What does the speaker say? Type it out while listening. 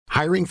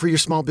Hiring for your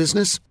small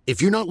business?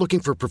 If you're not looking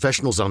for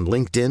professionals on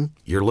LinkedIn,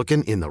 you're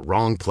looking in the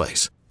wrong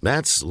place.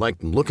 That's like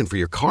looking for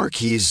your car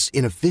keys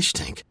in a fish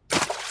tank.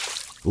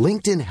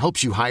 LinkedIn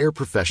helps you hire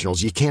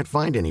professionals you can't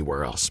find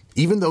anywhere else,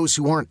 even those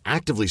who aren't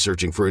actively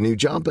searching for a new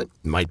job but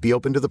might be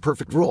open to the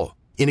perfect role.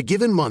 In a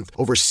given month,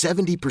 over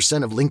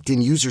 70% of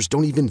LinkedIn users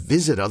don't even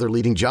visit other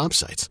leading job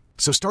sites.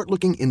 So start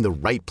looking in the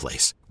right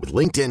place. With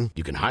LinkedIn,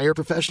 you can hire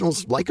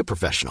professionals like a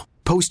professional.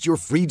 Post your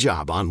free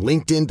job on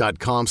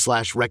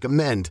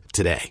linkedin.com/recommend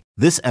today.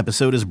 This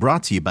episode is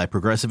brought to you by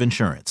Progressive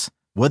Insurance.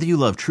 Whether you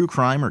love true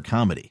crime or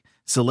comedy,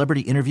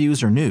 celebrity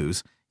interviews or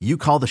news, you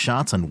call the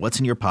shots on what's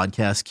in your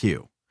podcast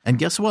queue. And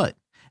guess what?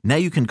 Now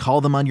you can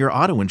call them on your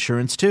auto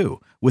insurance too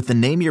with the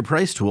Name Your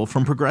Price tool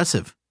from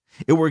Progressive.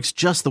 It works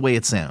just the way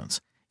it sounds.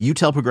 You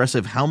tell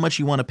Progressive how much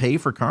you want to pay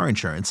for car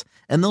insurance,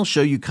 and they'll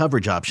show you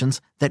coverage options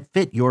that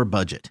fit your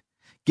budget.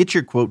 Get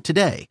your quote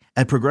today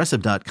at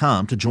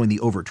Progressive.com to join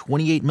the over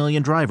 28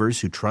 million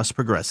drivers who trust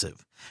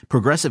Progressive.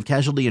 Progressive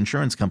Casualty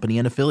Insurance Company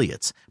and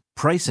Affiliates.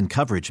 Price and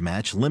coverage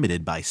match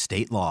limited by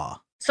state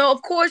law. So,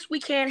 of course, we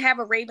can't have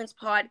a Ravens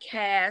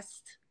podcast,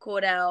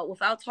 Cordell,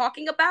 without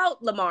talking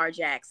about Lamar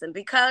Jackson,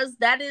 because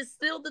that is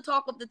still the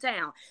talk of the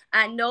town.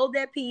 I know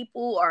that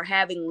people are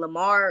having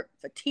Lamar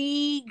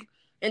fatigue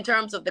in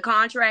terms of the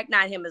contract,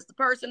 not him as the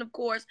person, of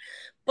course,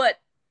 but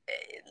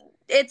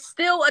it's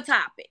still a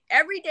topic.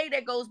 Every day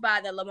that goes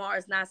by that Lamar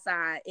is not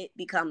signed, it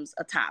becomes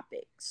a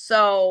topic.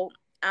 So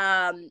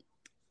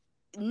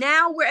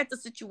now we're at the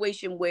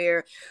situation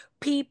where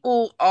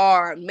people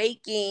are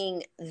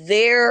making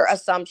their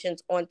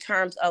assumptions on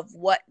terms of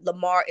what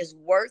Lamar is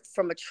worth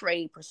from a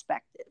trade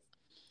perspective.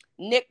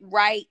 Nick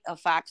Wright of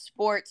Fox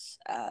Sports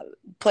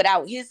put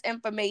out his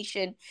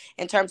information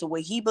in terms of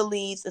what he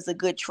believes is a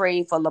good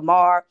trade for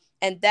Lamar.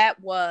 And that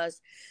was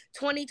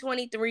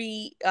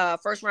 2023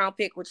 first round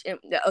pick,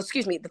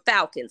 the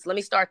Falcons. Let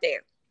me start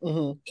there.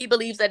 Mm-hmm. He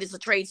believes that it's a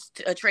trade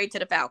to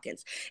the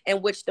Falcons,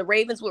 in which the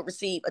Ravens would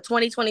receive a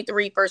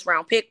 2023 first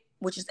round pick,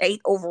 which is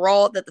 8th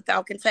overall that the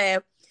Falcons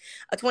have,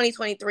 a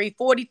 2023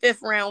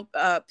 45th round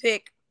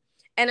pick,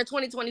 and a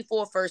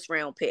 2024 first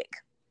round pick.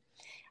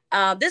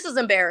 This is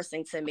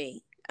embarrassing to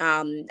me.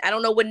 I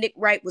don't know what Nick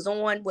Wright was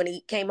on when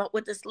he came up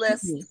with this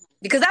list,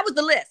 because that was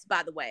the list,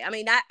 by the way. I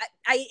mean,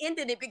 I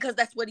ended it because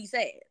that's what he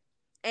said.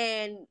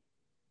 And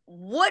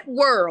what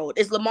world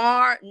is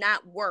Lamar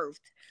not worth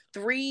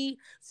 3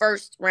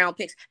 first round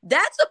picks?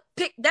 That's a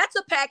pick. That's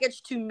a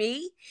package to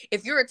me.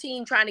 If you're a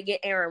team trying to get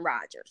Aaron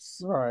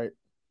Rodgers, right,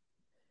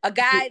 a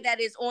guy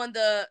that is on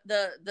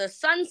the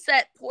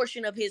sunset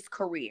portion of his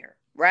career,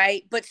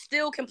 right, but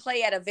still can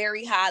play at a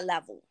very high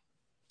level.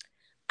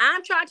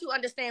 I'm trying to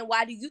understand,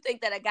 why do you think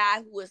that a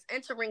guy who is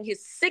entering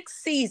his 6th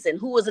season,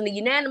 who was a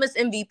unanimous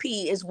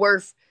MVP, is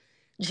worth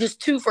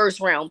just 2 first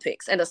round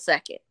picks and a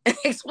second?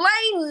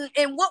 Explain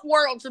in what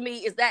world to me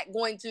is that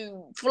going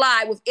to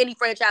fly with any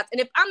franchise? And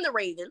if I'm the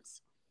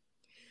Ravens,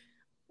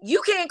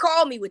 you can't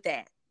call me with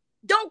that.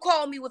 Don't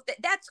call me with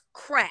that. That's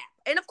crap.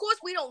 And of course,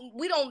 we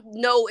don't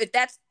know if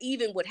that's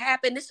even what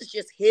happened. This is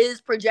just his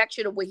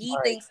projection of what he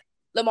thinks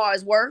Lamar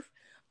is worth.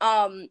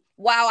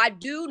 While I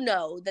do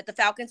know that the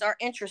Falcons are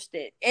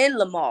interested in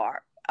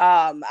Lamar,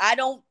 I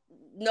don't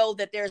know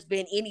that there's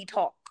been any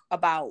talk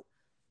about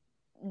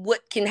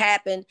what can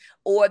happen,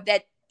 or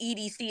that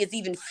EDC is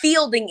even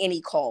fielding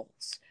any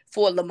calls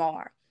for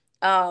Lamar.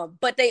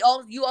 But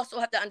you also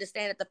have to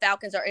understand that the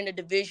Falcons are in a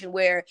division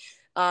where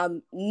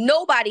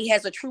nobody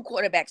has a true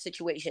quarterback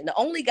situation. The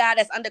only guy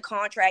that's under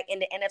contract in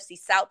the NFC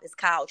South is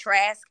Kyle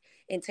Trask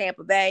in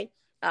Tampa Bay.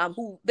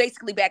 Who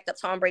basically backed up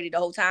Tom Brady the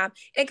whole time.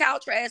 And Kyle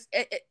Trask,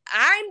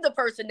 I'm the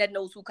person that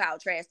knows who Kyle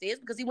Trask is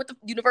because he went to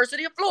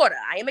University of Florida.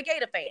 I am a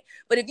Gator fan.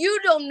 But if you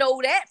don't know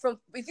that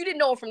if you didn't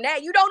know him from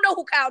that, you don't know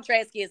who Kyle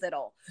Trask is at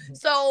all. Mm-hmm.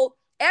 So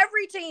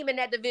every team in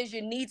that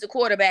division needs a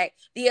quarterback.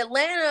 The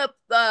Atlanta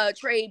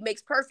trade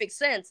makes perfect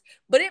sense,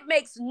 but it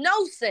makes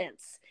no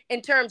sense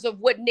in terms of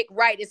what Nick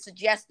Wright is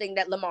suggesting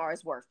that Lamar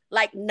is worth.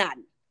 Like,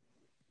 none.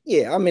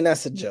 Yeah, I mean,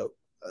 that's a joke.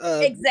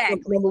 Exactly.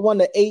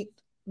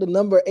 The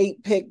number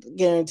 8 pick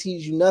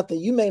guarantees you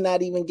nothing. You may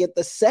not even get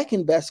the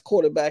second best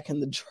quarterback in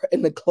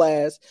the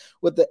class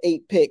with the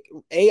 8 pick.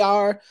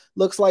 AR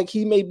looks like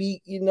he may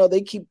be,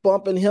 they keep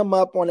bumping him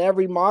up on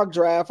every mock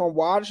draft. I'm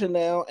watching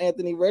now,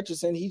 Anthony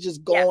Richardson. He's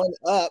just going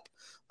up.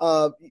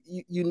 That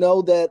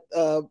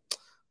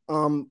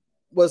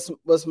was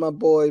my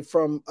boy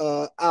from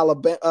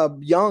Alabama,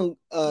 Young.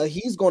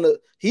 He's gonna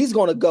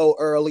go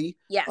early,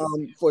 yes,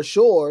 for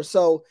sure.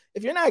 So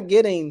if you're not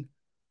getting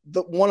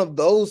one of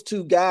those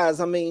 2 guys,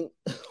 I mean,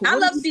 I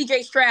love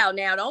CJ Stroud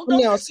now. Don't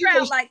get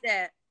Stroud like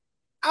that.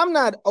 I'm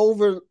not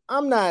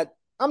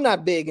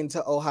big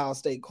into Ohio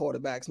State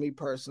quarterbacks, me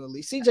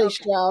personally. CJ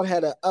Stroud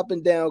had an up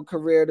and down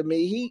career to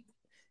me.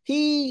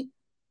 He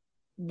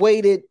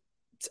waited,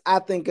 I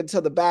think,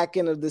 until the back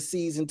end of the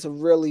season to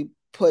really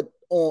put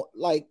on,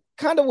 like,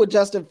 kind of what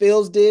Justin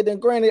Fields did. And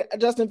granted,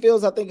 Justin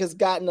Fields, I think, has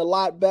gotten a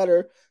lot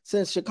better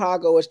since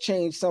Chicago has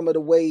changed some of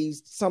the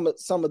ways, some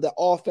of the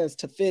offense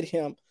to fit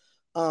him.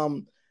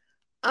 I'm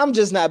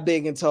just not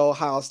big into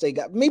Ohio State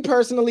guys. Me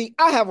personally,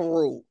 I have a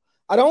rule.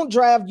 I don't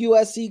draft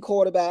USC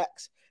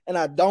quarterbacks, and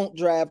I don't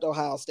draft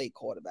Ohio State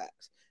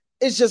quarterbacks.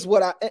 It's just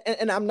what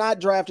and I'm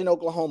not drafting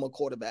Oklahoma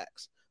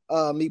quarterbacks,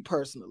 me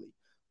personally.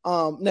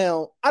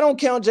 Now, I don't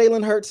count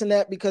Jalen Hurts in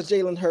that because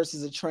Jalen Hurts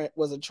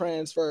was a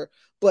transfer,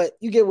 but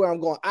you get where I'm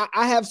going.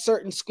 I have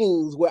certain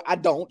schools where I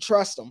don't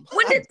trust them.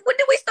 When did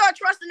we start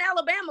trusting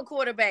Alabama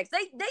quarterbacks?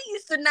 They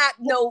used to not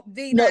know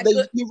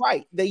you're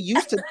right. They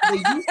used to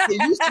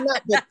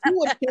not, but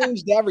Tua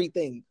changed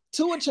everything.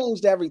 Tua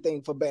changed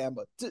everything for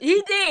Bama.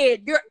 He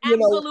did. You're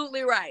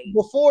absolutely right.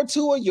 Before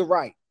Tua, you're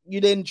right.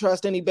 You didn't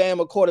trust any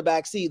Bama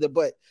quarterbacks either,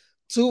 but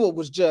Tua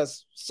was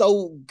just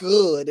so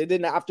good. And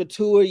then after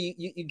Tua,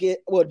 you get,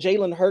 well,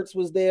 Jalen Hurts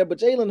was there, but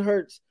Jalen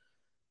Hurts,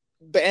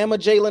 Bama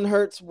Jalen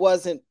Hurts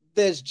wasn't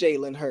this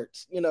Jalen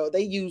Hurts.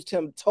 They used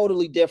him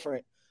totally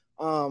different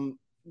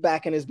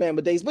back in his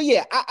Bama days. But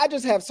yeah, I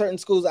just have certain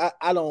schools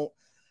I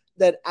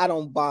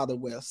don't bother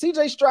with.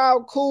 CJ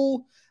Stroud,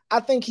 cool. I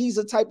think he's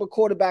a type of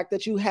quarterback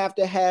that you have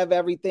to have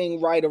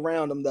everything right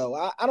around him, though.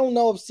 I don't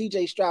know if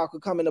CJ Stroud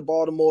could come into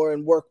Baltimore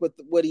and work with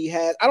what he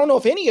has. I don't know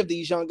if any of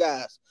these young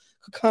guys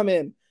could come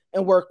in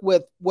and work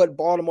with what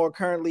Baltimore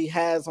currently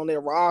has on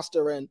their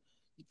roster, and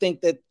you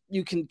think that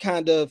you can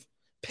kind of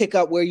pick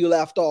up where you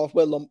left off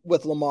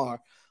with Lamar.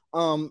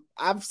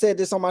 I've said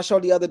this on my show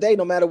the other day,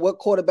 no matter what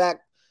quarterback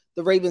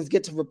the Ravens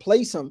get to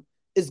replace him,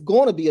 it's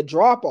going to be a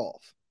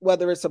drop-off,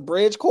 whether it's a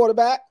bridge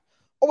quarterback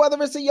or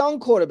whether it's a young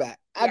quarterback.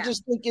 Yeah. I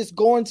just think it's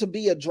going to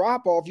be a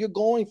drop-off. You're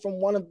going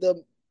from one of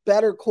the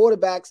better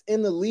quarterbacks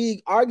in the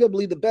league,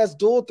 arguably the best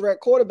dual-threat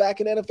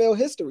quarterback in NFL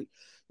history.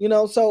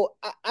 So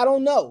I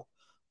don't know.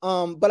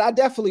 But I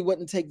definitely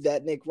wouldn't take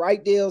that Nick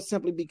Wright deal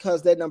simply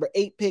because that number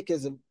 8 pick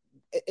is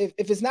if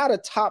it's not a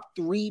top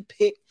 3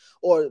 pick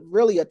or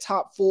really a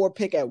top 4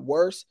 pick at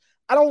worst,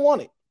 I don't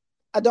want it.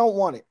 I don't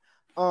want it.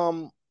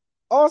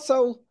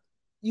 Also,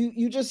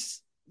 you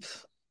just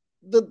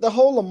the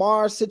whole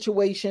Lamar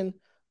situation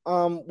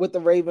with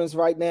the Ravens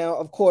right now,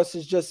 of course,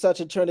 is just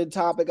such a trending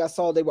topic. I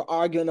saw they were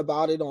arguing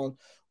about it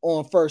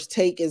on First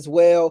Take as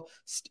well.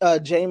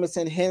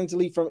 Jamison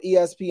Hensley from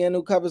ESPN,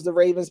 who covers the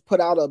Ravens,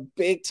 put out a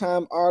big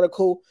time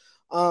article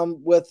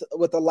with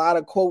a lot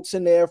of quotes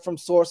in there from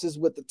sources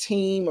with the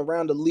team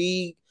around the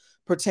league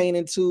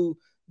pertaining to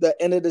the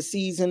end of the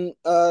season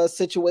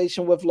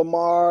situation with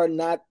Lamar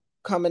not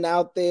coming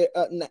out there,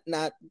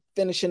 not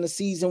finishing the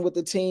season with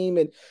the team,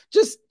 and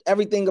just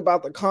everything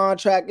about the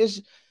contract.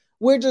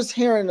 We're just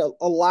hearing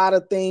a lot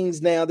of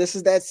things now. This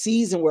is that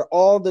season where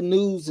all the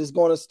news is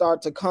going to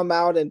start to come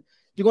out, and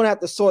you're going to have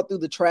to sort through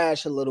the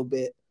trash a little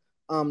bit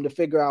to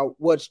figure out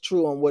what's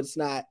true and what's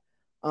not.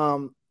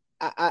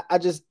 I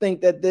just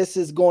think that this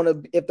is going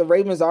to, if the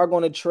Ravens are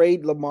going to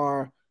trade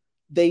Lamar,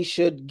 they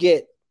should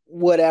get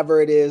whatever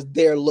it is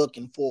they're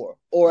looking for,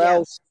 or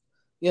else,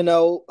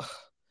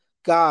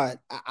 God,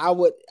 I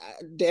would,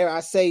 dare I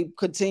say,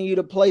 continue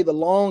to play the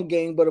long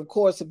game. But of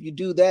course, if you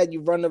do that,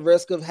 you run the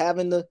risk of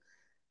having to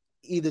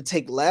either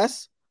take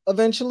less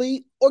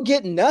eventually or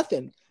get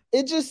nothing.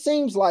 It just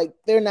seems like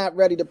they're not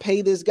ready to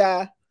pay this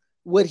guy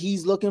what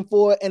he's looking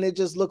for, and it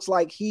just looks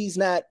like he's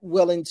not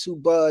willing to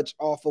budge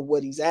off of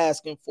what he's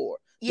asking for.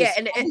 Yeah,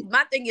 and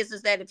my thing is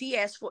that if he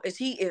asked for,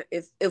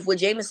 if what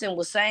Jamison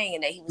was saying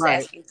and that he was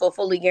asking for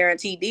fully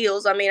guaranteed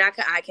deals, I mean,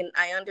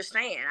 I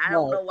understand. I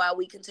don't know why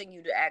we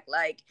continue to act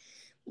like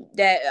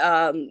that.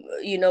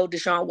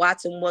 Deshaun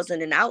Watson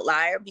wasn't an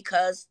outlier,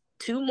 because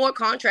 2 more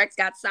contracts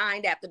got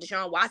signed after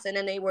Deshaun Watson,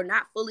 and they were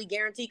not fully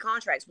guaranteed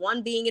contracts,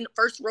 one being in the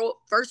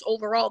first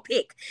overall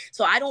pick.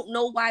 So I don't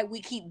know why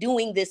we keep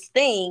doing this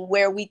thing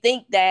where we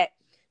think that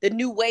the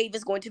new wave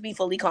is going to be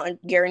fully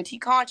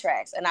guaranteed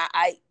contracts.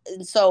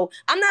 And so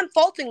I'm not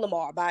faulting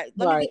Lamar, let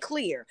me be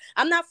clear.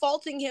 I'm not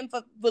faulting him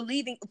for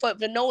believing, for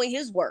knowing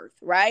his worth,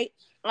 right?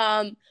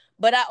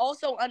 But I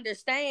also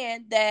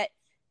understand that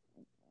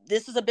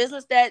this is a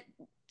business that,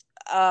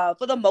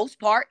 for the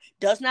most part,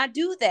 does not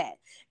do that.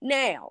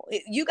 Now,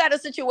 you got a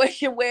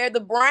situation where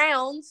the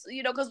Browns,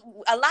 because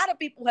a lot of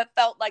people have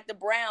felt like the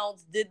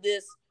Browns did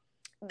this.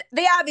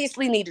 They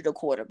obviously needed a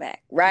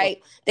quarterback,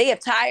 right? Yeah.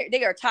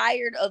 They are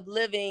tired of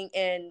living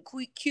in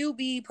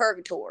QB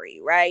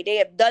purgatory, right? They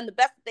have done the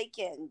best that they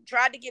can.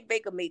 Tried to get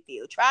Baker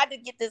Mayfield, tried to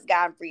get this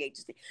guy in free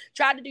agency,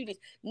 tried to do this.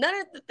 None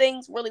of the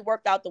things really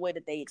worked out the way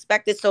that they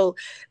expected. So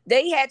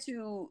they had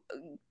to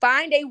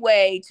find a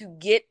way to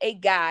get a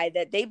guy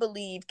that they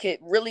believe could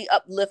really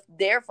uplift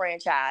their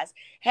franchise.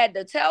 Had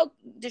to tell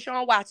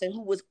Deshaun Watson,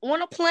 who was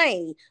on a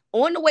plane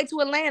on the way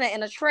to Atlanta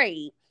in a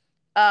trade,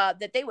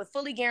 that they would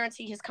fully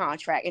guarantee his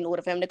contract in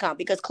order for him to come,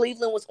 because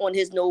Cleveland was on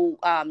his no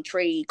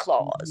trade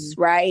clause,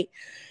 right?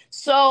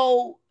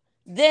 So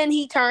then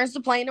he turns the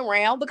plane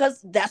around,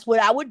 because that's what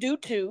I would do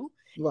too,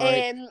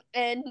 and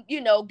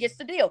gets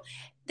the deal.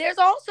 There's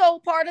also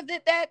part of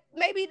it that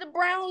maybe the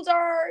Browns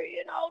are,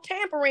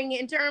 tampering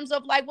in terms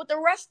of like what the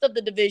rest of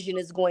the division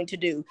is going to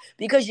do,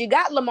 because you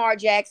got Lamar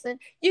Jackson,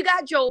 you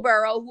got Joe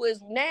Burrow, who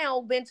has now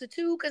been to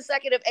 2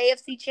 consecutive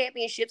AFC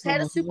championships, had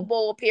a Super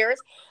Bowl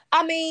appearance.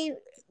 I mean,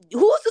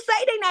 who's to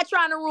say they're not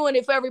trying to ruin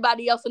it for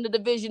everybody else in the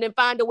division and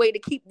find a way to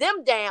keep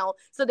them down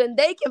so then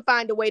they can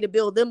find a way to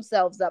build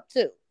themselves up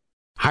too?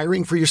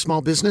 Hiring for your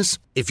small business?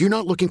 If you're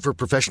not looking for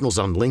professionals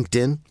on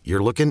LinkedIn,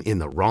 you're looking in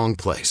the wrong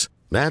place.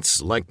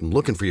 That's like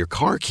looking for your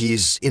car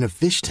keys in a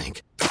fish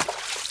tank.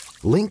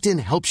 LinkedIn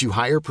helps you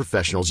hire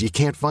professionals you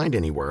can't find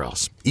anywhere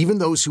else, even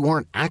those who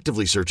aren't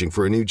actively searching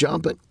for a new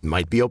job but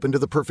might be open to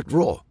the perfect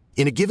role.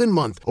 In a given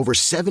month, over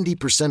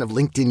 70% of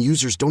LinkedIn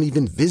users don't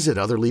even visit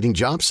other leading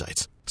job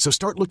sites. So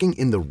start looking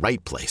in the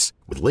right place.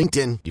 With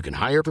LinkedIn, you can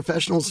hire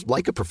professionals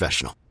like a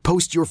professional.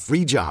 Post your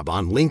free job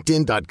on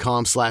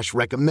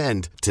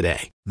linkedin.com/recommend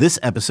today. This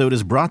episode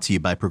is brought to you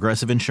by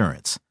Progressive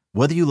Insurance.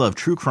 Whether you love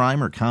true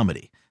crime or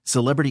comedy,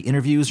 celebrity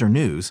interviews or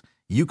news,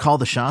 you call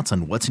the shots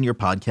on what's in your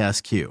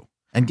podcast queue.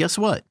 And guess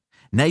what?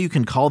 Now you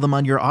can call them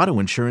on your auto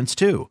insurance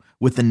too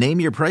with the Name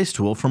Your Price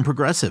tool from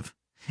Progressive.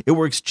 It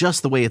works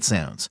just the way it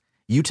sounds.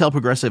 You tell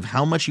Progressive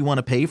how much you want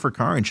to pay for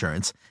car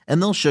insurance,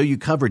 and they'll show you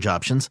coverage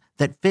options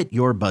that fit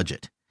your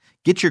budget.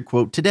 Get your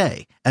quote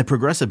today at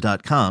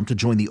Progressive.com to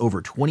join the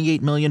over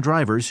 28 million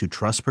drivers who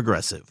trust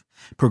Progressive.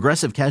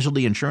 Progressive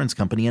Casualty Insurance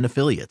Company and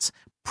Affiliates.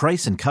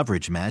 Price and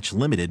coverage match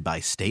limited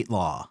by state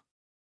law.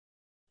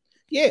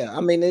 Yeah,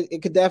 I mean,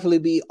 it could definitely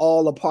be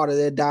all a part of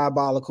their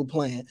diabolical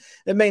plan.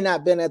 It may not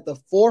have been at the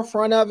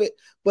forefront of it,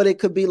 but it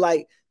could be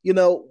like,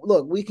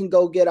 look, we can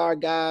go get our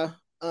guy,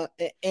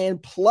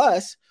 and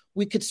plus,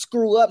 we could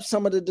screw up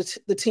some of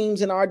the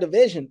teams in our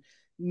division,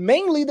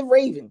 mainly the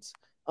Ravens,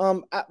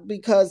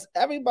 because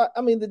everybody,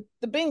 I mean,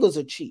 the Bengals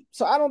are cheap.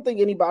 So I don't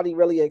think anybody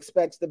really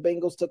expects the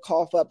Bengals to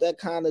cough up that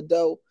kind of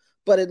dough.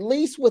 But at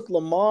least with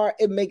Lamar,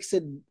 it makes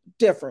it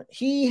different.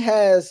 He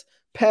has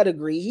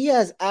pedigree. He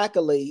has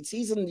accolades.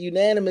 He's a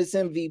unanimous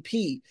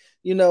MVP.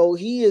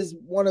 He is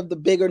one of the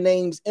bigger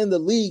names in the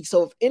league.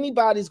 So if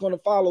anybody's going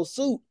to follow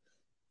suit,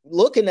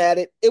 looking at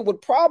it, it would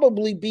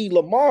probably be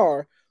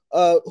Lamar,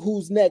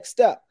 who's next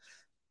up.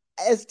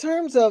 As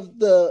terms of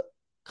the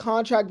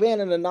contract ban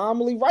and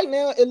anomaly, right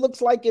now it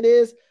looks like it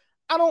is.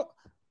 I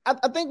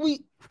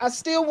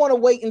still want to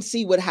wait and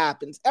see what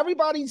happens.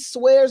 Everybody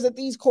swears that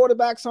these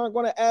quarterbacks aren't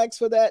going to ask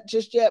for that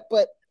just yet,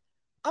 but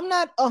I'm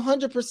not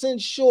 100%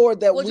 sure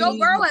that. Well, Joe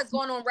Burrow has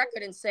gone on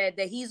record and said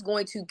that he's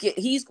going to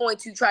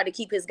try to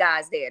keep his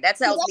guys there. That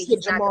tells me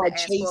he's not going to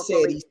ask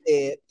for a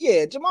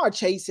Yeah, Jamar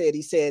Chase said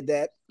he said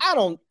that.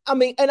 And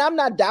I'm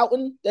not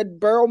doubting that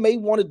Burrow may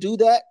want to do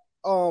that.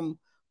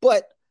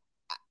 But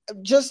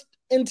just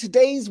in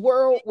today's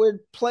world where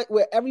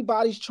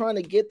everybody's trying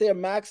to get their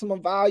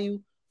maximum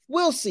value,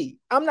 we'll see.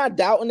 I'm not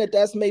doubting that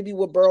that's maybe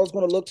what Burrow's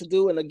going to look to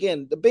do. And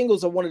again, the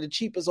Bengals are one of the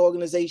cheapest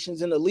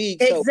organizations in the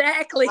league.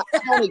 Exactly. So I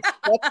don't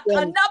expect them,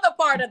 another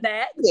part of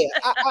that. Yeah,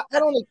 I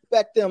don't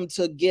expect them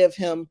to give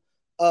him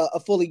a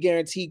fully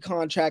guaranteed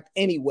contract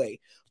anyway.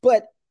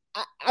 But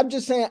I'm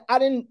just saying,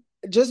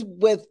 just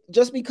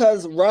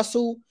because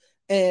Russell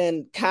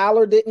and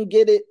Kyler didn't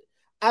get it,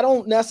 I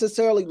don't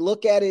necessarily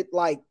look at it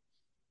like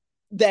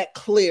that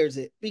clears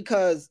it,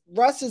 because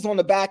Russ is on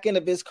the back end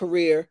of his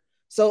career.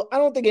 So I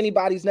don't think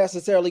anybody's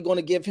necessarily going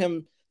to give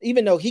him,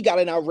 even though he got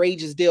an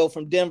outrageous deal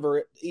from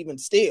Denver, even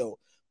still.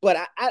 But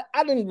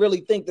I didn't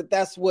really think that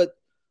that's what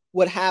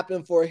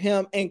happened for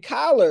him. And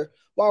Kyler,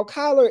 while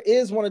Kyler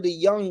is one of the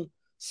young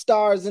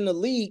stars in the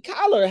league,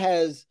 Kyler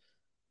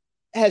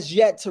has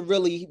yet to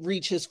really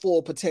reach his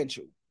full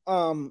potential.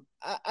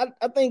 I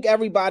think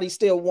everybody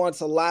still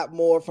wants a lot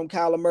more from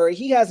Kyler Murray.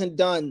 He hasn't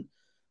done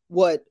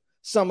what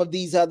some of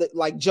these other,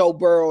 like Joe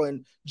Burrow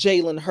and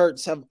Jalen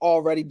Hurts, have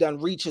already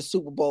done, reach a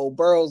Super Bowl.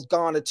 Burrow's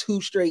gone to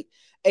 2 straight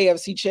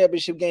AFC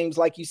Championship games,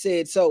 like you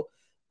said. So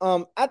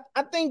I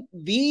think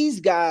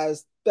these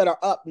guys that are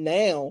up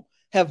now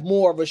have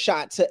more of a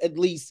shot to at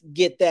least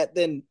get that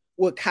than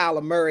what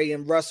Kyler Murray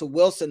and Russell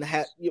Wilson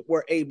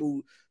were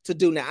able to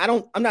do.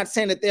 Now, I'm not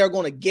saying that they're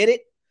going to get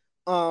it,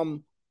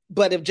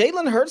 but if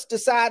Jalen Hurts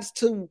decides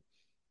to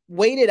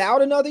wait it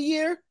out another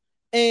year,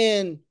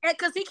 and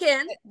because he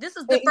can, this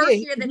is the first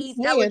year that he's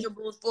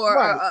eligible for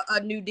a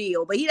new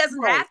deal, but he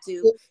doesn't have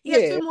to. He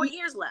has 2 more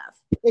years left.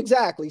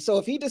 Exactly. So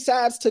if he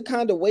decides to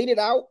kind of wait it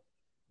out,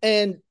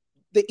 and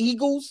the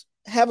Eagles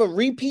have a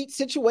repeat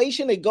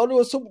situation, they go to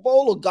a Super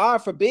Bowl, or God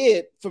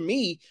forbid for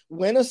me,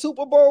 win a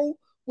Super Bowl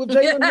with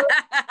Jalen Hurts,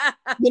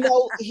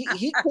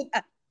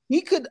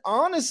 he could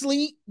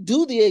honestly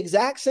do the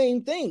exact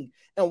same thing.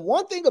 And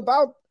one thing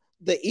about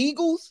the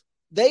Eagles,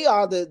 they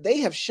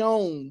have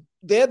shown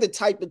they're the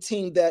type of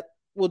team that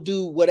will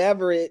do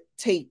whatever it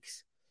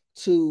takes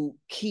to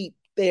keep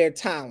their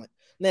talent.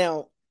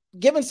 Now,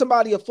 giving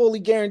somebody a fully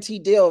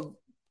guaranteed deal of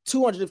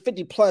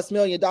 $250+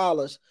 million,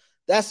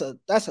 that's a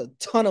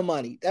ton of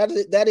money.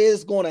 That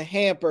is going to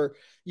hamper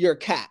your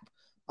cap.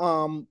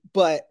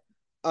 But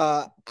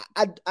I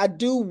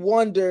do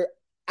wonder.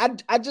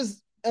 I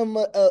just am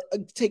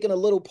taking a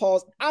little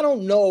pause. I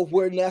don't know if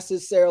we're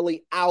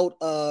necessarily out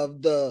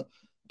of the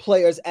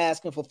players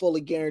asking for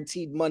fully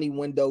guaranteed money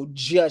window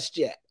just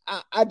yet.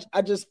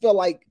 I just feel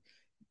like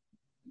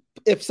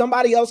if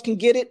somebody else can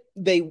get it,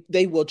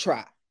 they will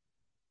try.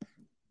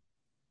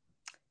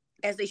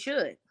 As they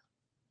should.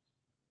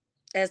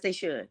 As they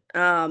should.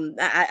 I'm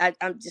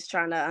just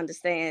trying to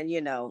understand,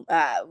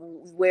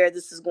 where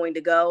this is going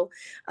to go.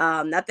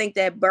 I think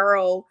that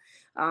Burrow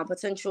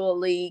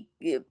potentially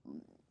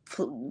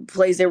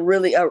plays a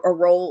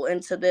role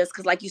into this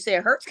because, like you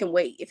said, Hurts can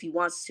wait if he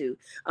wants to.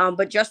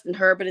 But Justin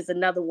Herbert is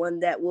another one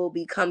that will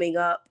be coming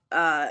up,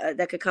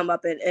 that could come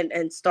up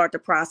and start the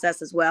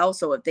process as well.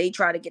 So if they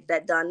try to get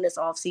that done this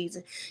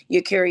offseason,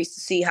 you're curious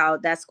to see how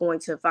that's going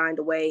to find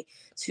a way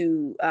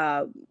to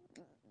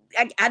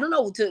I don't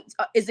know,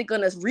 is it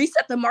going to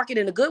reset the market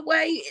in a good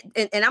way?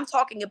 And I'm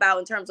talking about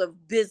in terms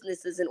of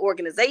businesses and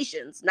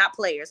organizations, not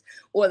players,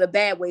 or the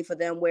bad way for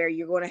them where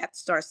you're going to have to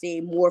start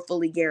seeing more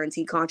fully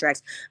guaranteed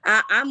contracts.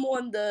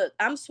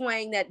 I'm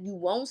swaying that you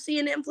won't see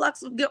an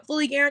influx of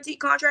fully guaranteed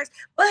contracts,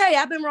 but hey,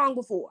 I've been wrong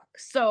before.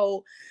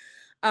 So,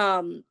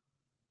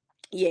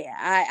 yeah,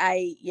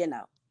 I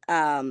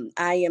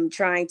am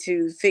trying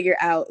to figure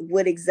out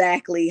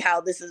how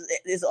this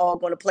is all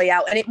going to play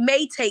out. And it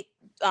may take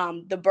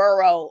the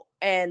Burrow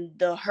and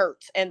the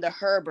Hurts and the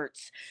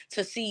Herberts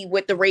to see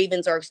what the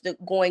Ravens are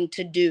going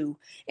to do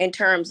in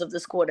terms of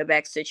this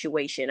quarterback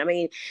situation. I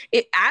mean,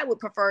 I would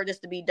prefer this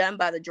to be done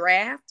by the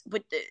draft,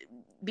 but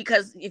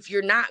because if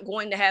you're not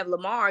going to have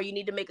Lamar, you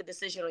need to make a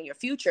decision on your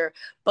future.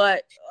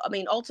 But I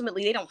mean,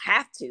 ultimately, they don't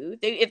have to.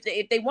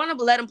 If they want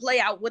to let him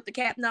play out with the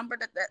cap number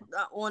that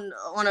on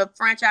a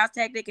franchise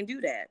tag, they can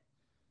do that.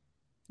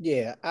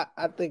 Yeah,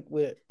 I think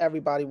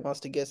everybody wants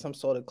to get some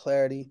sort of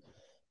clarity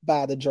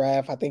by the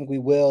draft. I think we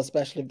will,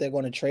 especially if they're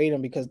going to trade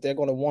him, because they're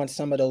going to want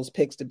some of those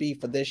picks to be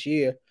for this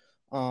year.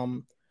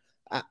 And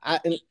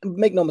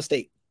make no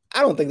mistake,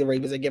 I don't think the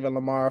Ravens are giving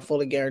Lamar a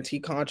fully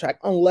guaranteed contract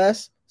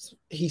unless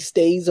he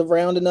stays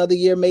around another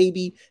year,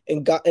 maybe,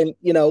 and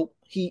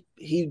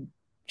he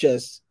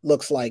just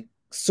looks like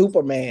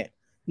Superman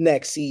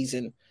next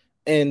season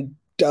and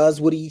does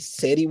what he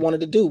said he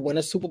wanted to do: win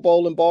a Super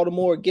Bowl in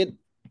Baltimore, get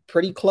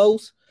pretty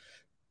close.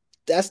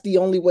 That's the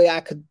only way I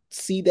could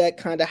see that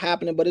kind of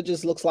happening, but it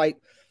just looks like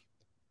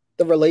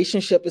the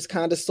relationship is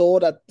kind of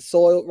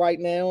soiled right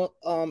now.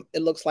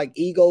 It looks like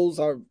egos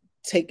are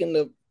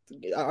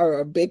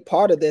a big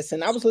part of this.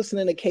 And I was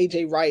listening to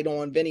KJ Wright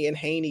on Vinny and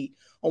Haney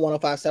on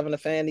 105.7 The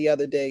Fan the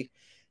other day,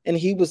 and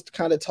he was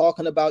kind of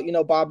talking about,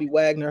 Bobby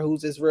Wagner,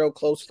 who's his real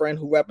close friend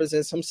who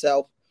represents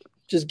himself,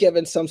 just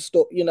giving some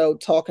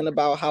talking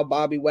about how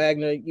Bobby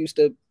Wagner used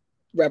to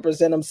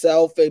represent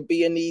himself and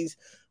be in these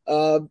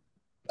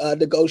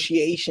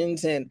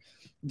negotiations, and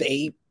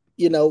they,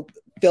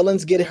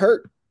 feelings get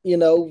hurt,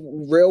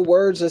 real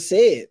words are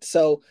said.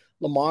 So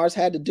Lamar's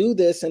had to do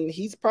this, and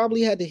he's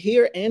probably had to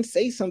hear and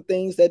say some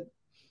things that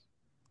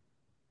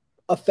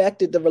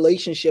affected the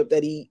relationship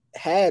that he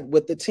had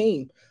with the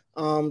team.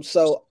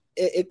 So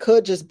it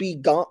could just be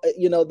gone.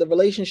 The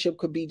relationship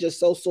could be just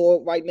so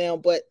sore right now,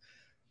 but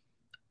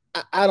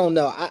I don't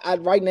know. I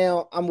right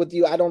now I'm with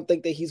you. I don't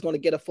think that he's going to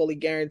get a fully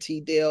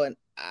guaranteed deal, and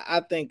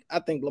I think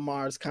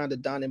Lamar is kind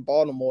of done in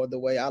Baltimore the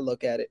way I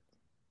look at it.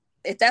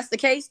 If that's the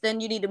case, then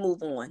you need to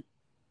move on.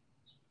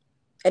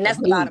 And that's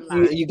the bottom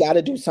line. You got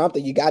to do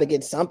something. You got to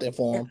get something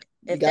for him.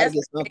 You got to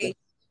get something.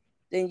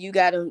 Then you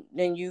got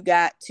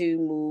to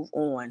move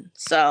on.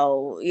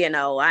 So,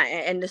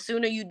 and the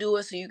sooner you do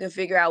it so you can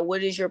figure out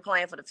what is your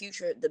plan for the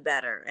future, the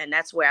better. And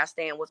that's where I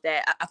stand with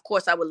that. Of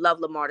course, I would love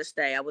Lamar to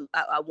stay. I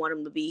want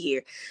him to be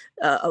here,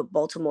 a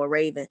Baltimore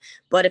Raven.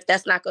 But if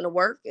that's not going to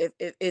work, if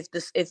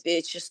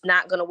it's just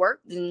not going to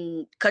work,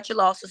 then cut your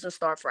losses and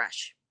start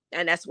fresh.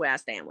 And that's where I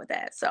stand with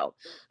that. So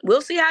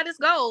we'll see how this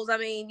goes. I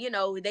mean,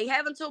 they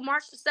have until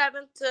March the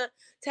 7th to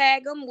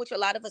tag them, which a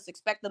lot of us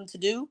expect them to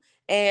do.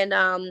 And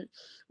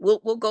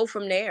we'll go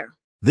from there.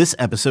 This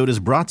episode is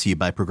brought to you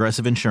by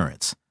Progressive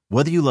Insurance.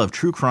 Whether you love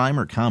true crime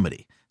or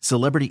comedy,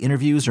 celebrity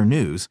interviews or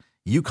news,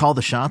 you call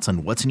the shots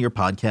on what's in your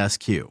podcast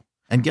queue.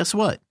 And guess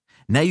what?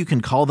 Now you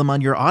can call them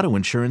on your auto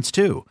insurance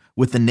too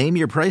with the Name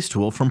Your Price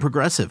tool from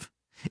Progressive.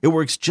 It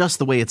works just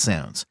the way it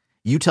sounds.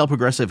 You tell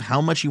Progressive how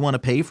much you want to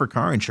pay for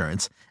car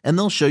insurance, and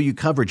they'll show you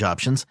coverage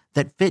options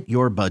that fit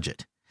your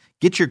budget.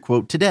 Get your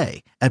quote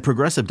today at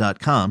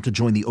Progressive.com to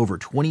join the over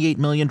 28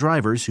 million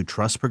drivers who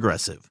trust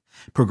Progressive.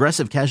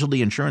 Progressive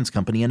Casualty Insurance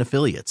Company and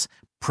Affiliates.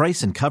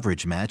 Price and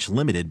coverage match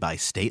limited by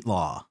state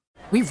law.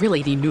 We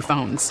really need new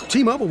phones.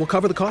 T-Mobile will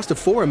cover the cost of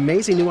 4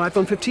 amazing new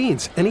iPhone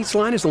 15s, and each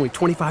line is only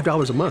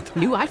 $25 a month.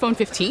 New iPhone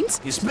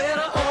 15s? It's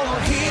better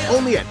over here.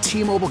 Only at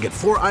T-Mobile, get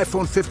 4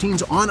 iPhone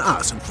 15s on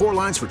us and 4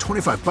 lines for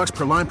 $25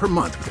 per line per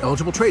month with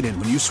eligible trade-in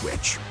when you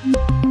switch.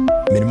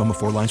 Minimum of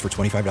 4 lines for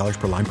 $25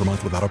 per line per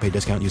month with autopay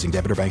discount using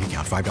debit or bank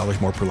account.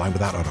 $5 more per line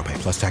without autopay,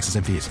 plus taxes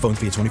and fees. Phone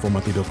fee at 24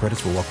 monthly bill credits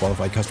for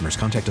well-qualified customers.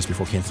 Contact us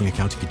before canceling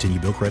account to continue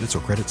bill credits or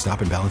credit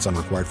stop and balance on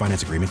required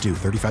finance agreement due.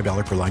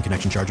 $35 per line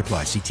connection charge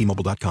applies. See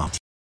T-Mobile.com.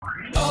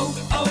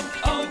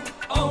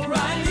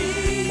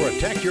 For a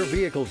Protect your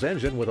vehicle's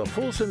engine with a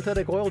full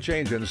synthetic oil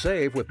change and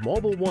save with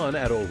Mobil 1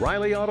 at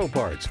O'Reilly Auto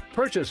Parts.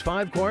 Purchase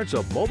 5 quarts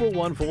of Mobil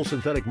 1 full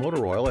synthetic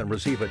motor oil and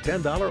receive a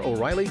 $10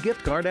 O'Reilly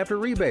gift card after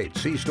rebate.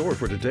 See store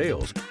for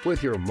details.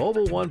 With your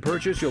Mobil 1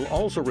 purchase, you'll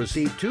also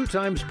receive 2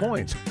 times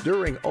points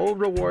during O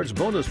Rewards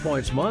Bonus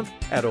Points Month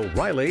at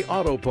O'Reilly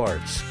Auto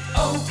Parts.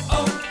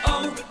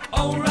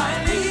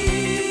 O'Reilly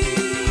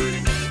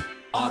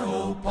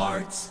Auto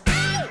Parts.